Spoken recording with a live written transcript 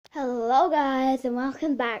Hello guys, and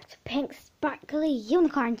welcome back to Pink Sparkly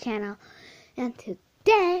Unicorn channel. And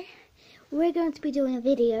today we're going to be doing a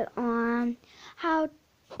video on how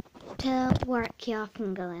to work your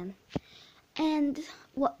fingerling and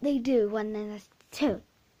what they do when there's two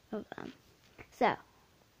of them. So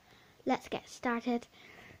let's get started.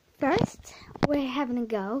 First, we're having a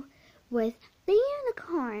go with the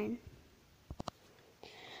unicorn.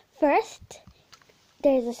 First,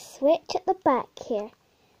 there's a switch at the back here.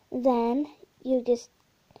 Then you just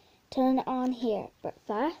turn it on here. But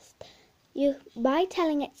first, by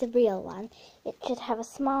telling it's a real one, it should have a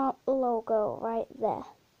small logo right there.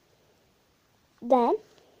 Then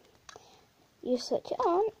you switch it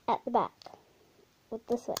on at the back with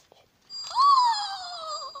the switch.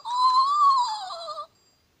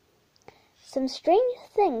 Some strange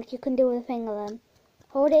things you can do with a fingerling.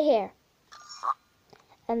 Hold it here.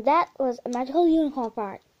 And that was a magical unicorn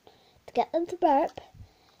fart. To get them to burp,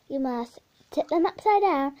 you must tip them upside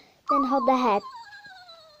down, then hold their head.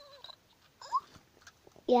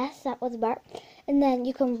 Yes, that was a burp. And then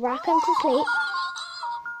you can rock them to sleep,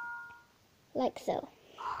 like so.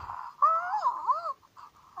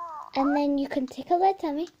 And then you can tickle their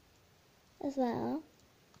tummy as well,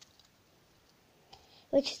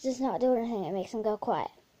 which does not do anything, it makes them go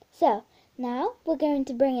quiet. So, now we're going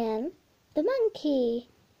to bring in the monkey.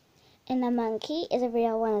 And the monkey is a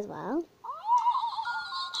real one as well.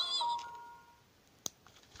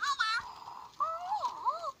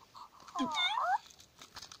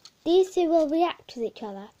 These two will react with each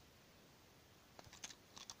other.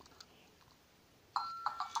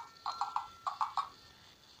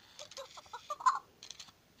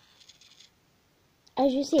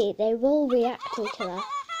 As you see, they will react to each other.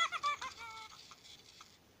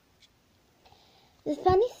 The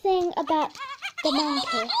funny thing about the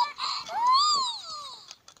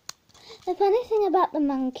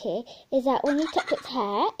monkey is that when you touch its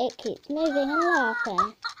hair, it keeps moving and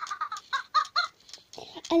laughing.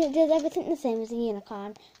 And it does everything the same as a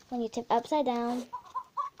unicorn. When you tip upside down,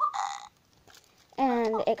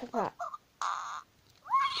 and it can clap.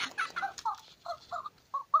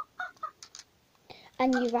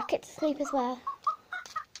 And you rock it to sleep as well.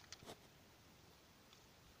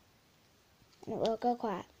 And it will go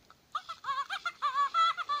quiet.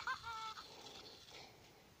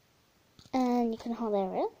 And you can hold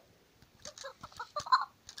their ear,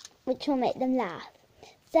 which will make them laugh.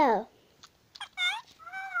 So,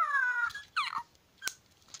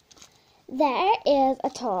 there is a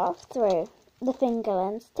tour through the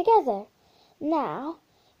fingerlings together. Now,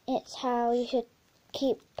 it's how you should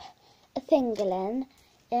keep a fingerling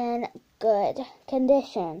in good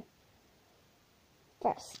condition.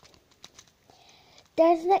 First,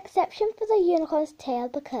 there's an exception for the unicorn's tail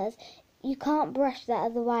because you can't brush that,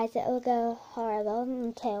 otherwise it will go horrible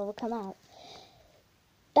and the tail will come out.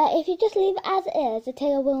 But if you just leave it as it is, the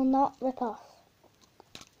tail will not rip off.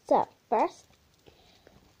 So, first,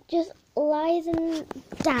 just lie them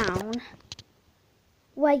down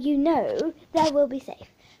where you know they will be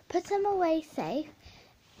safe. Put them away safe.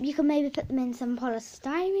 You can maybe put them in some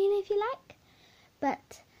polystyrene if you like.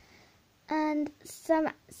 And some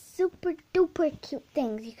super duper cute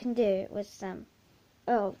things you can do with some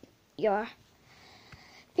your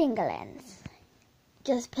fingerlings.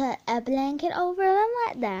 Just put a blanket over them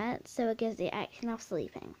like that so it gives the action of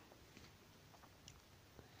sleeping.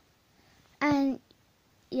 And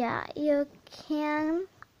yeah, you can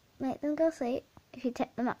make them go sleep if you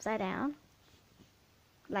tip them upside down,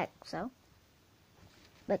 like so.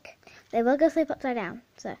 Look, they will go sleep upside down,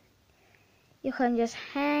 so you can just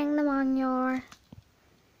hang them on your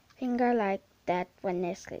finger like that when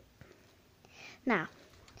they sleep. Now,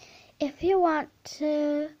 if you want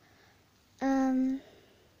to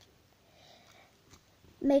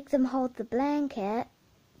make them hold the blanket,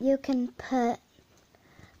 you can put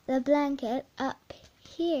the blanket up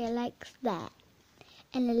here like that,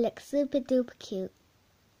 and it looks super duper cute.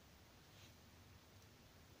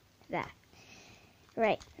 That.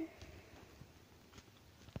 Right.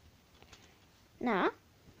 Now,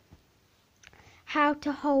 how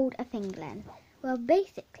to hold a fingerling? Well,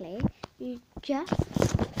 basically, you just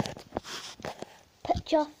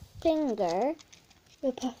put your finger,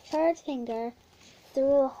 your preferred finger,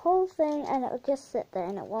 through the whole thing, and it will just sit there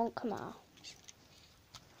and it won't come off.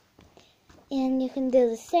 And you can do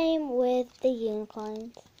the same with the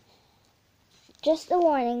unicorns. Just a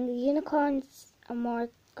warning, the unicorns are more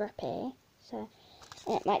grippy, so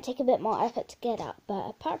it might take a bit more effort to get up, but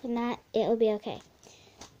apart from that, it'll be okay.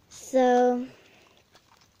 So,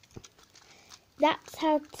 that's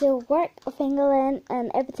how to work a fingerling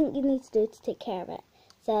and everything you need to do to take care of it.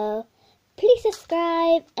 So, please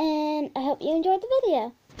subscribe and and I hope you enjoyed the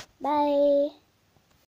video. Bye.